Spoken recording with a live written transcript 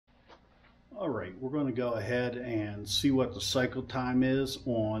All right, we're going to go ahead and see what the cycle time is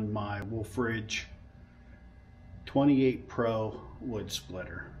on my Wolf Ridge 28 Pro wood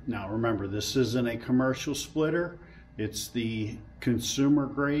splitter. Now remember, this isn't a commercial splitter. It's the consumer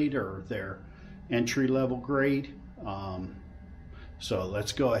grade, or their entry-level grade. So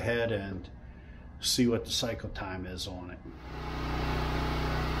let's go ahead and see what the cycle time is on it.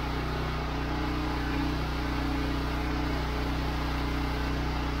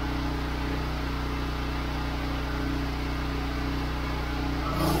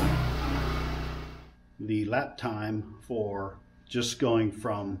 The lap time for just going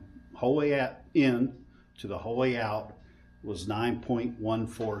from whole way in to the whole way out was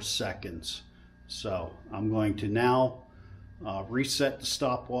 9.14 seconds. So I'm going to now reset the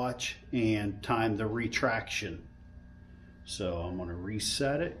stopwatch and time the retraction. So I'm going to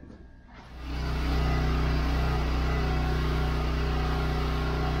reset it.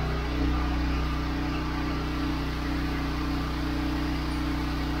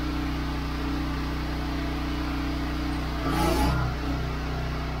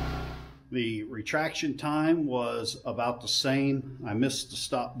 The retraction time was about the same. I missed the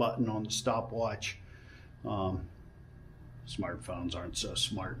stop button on the stopwatch. Smartphones aren't so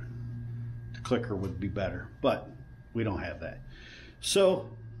smart. The clicker would be better, but we don't have that. So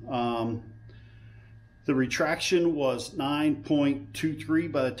the retraction was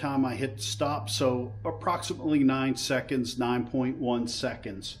 9.23 by the time I hit the stop. So approximately 9 seconds, 9.1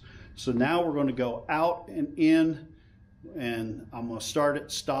 seconds. So now we're going to go out and in, and I'm going to start it,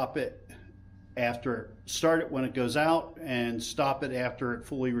 stop it, start it when it goes out, and stop it after it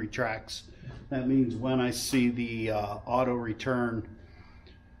fully retracts. That means when I see the auto return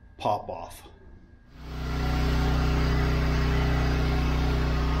pop off.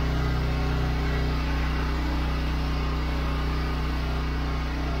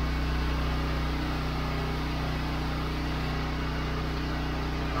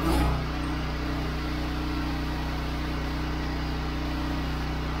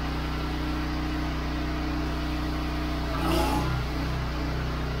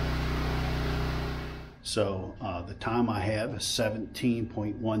 So the time I have is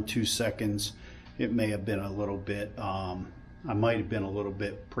 17.12 seconds. It may have been a little bit, I might have been a little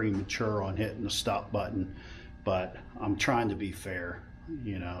bit premature on hitting the stop button, but I'm trying to be fair.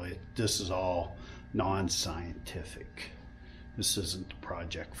 You know, this is all non-scientific. This isn't the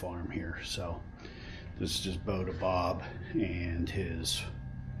project farm here. So this is just Bota Bob and his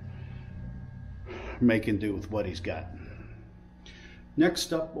making do with what he's got.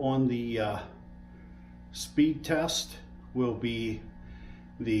 Next up on the speed test will be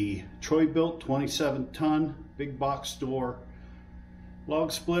the troy-bilt 27-ton big box store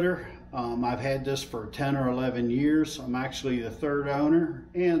log splitter. I've had this for 10 or 11 years. I'm actually the third owner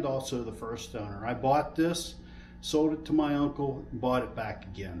and also the first owner. I bought this, sold it to my uncle, bought it back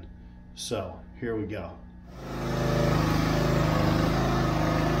again. So here we go.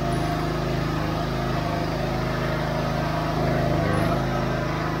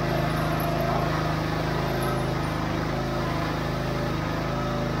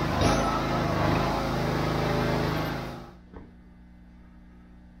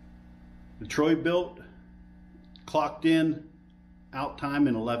 The troy-bilt clocked in out time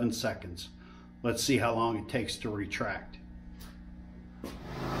in 11 seconds. Let's see how long it takes to retract.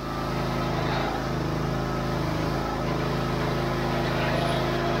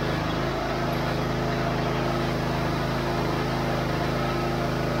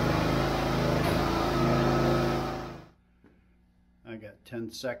 I got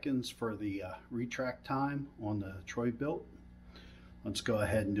 10 seconds for the retract time on the troy-bilt. Let's go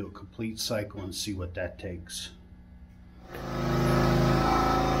ahead and do a complete cycle and see what that takes.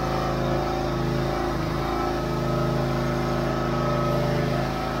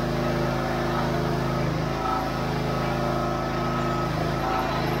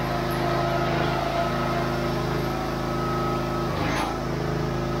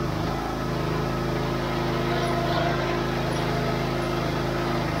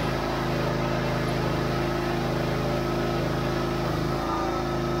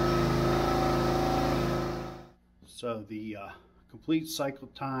 So the complete cycle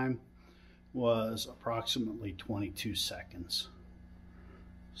time was approximately 22 seconds.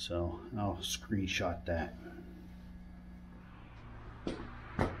 So I'll screenshot that.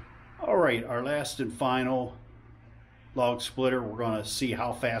 All right, our last and final log splitter, we're going to see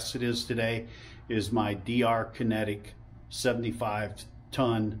how fast it is today, is my DR Kinetic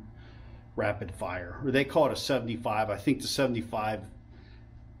 75-ton rapid fire. Or they call it a 75. I think the 75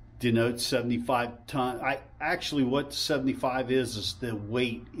 denotes 75 ton. Actually what 75 is the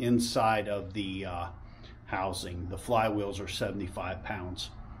weight inside of the housing. The flywheels are 75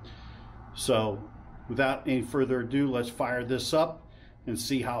 pounds. So without any further ado, let's fire this up and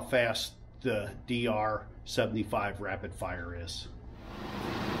see how fast the DR75 rapid fire is.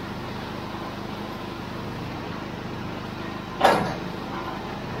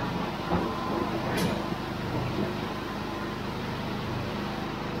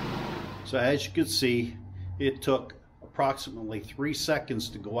 So as you can see, it took approximately 3 seconds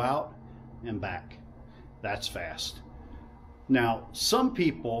to go out and back. That's fast. Now, some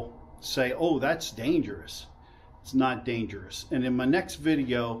people say, oh, that's dangerous. It's not dangerous. And in my next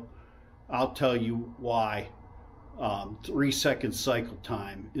video, I'll tell you why 3 second cycle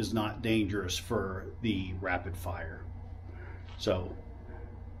time is not dangerous for the rapid fire. So,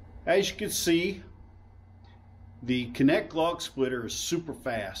 as you can see, the Connect log splitter is super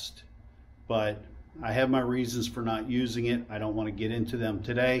fast. But I have my reasons for not using it. I don't want to get into them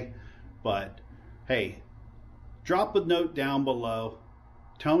today, but hey, drop a note down below.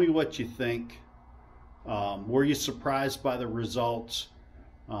 Tell me what you think. Were you surprised by the results?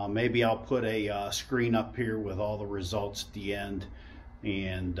 Maybe I'll put a screen up here with all the results at the end,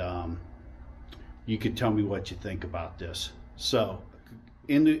 and you can tell me what you think about this. So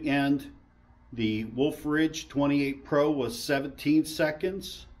in the end, the Wolf Ridge 28 Pro was 17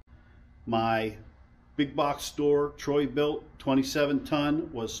 seconds. My big box store troy-bilt 27 ton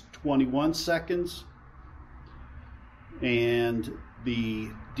was 21 seconds, and the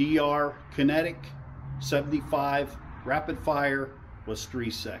DR Kinetic 75 rapid fire was 3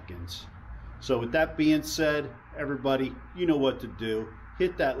 seconds. So with that being said, everybody, you know what to do.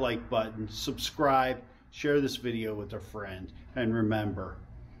 Hit that like button, subscribe, share this video with a friend, and remember,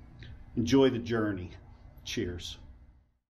 enjoy the journey. Cheers.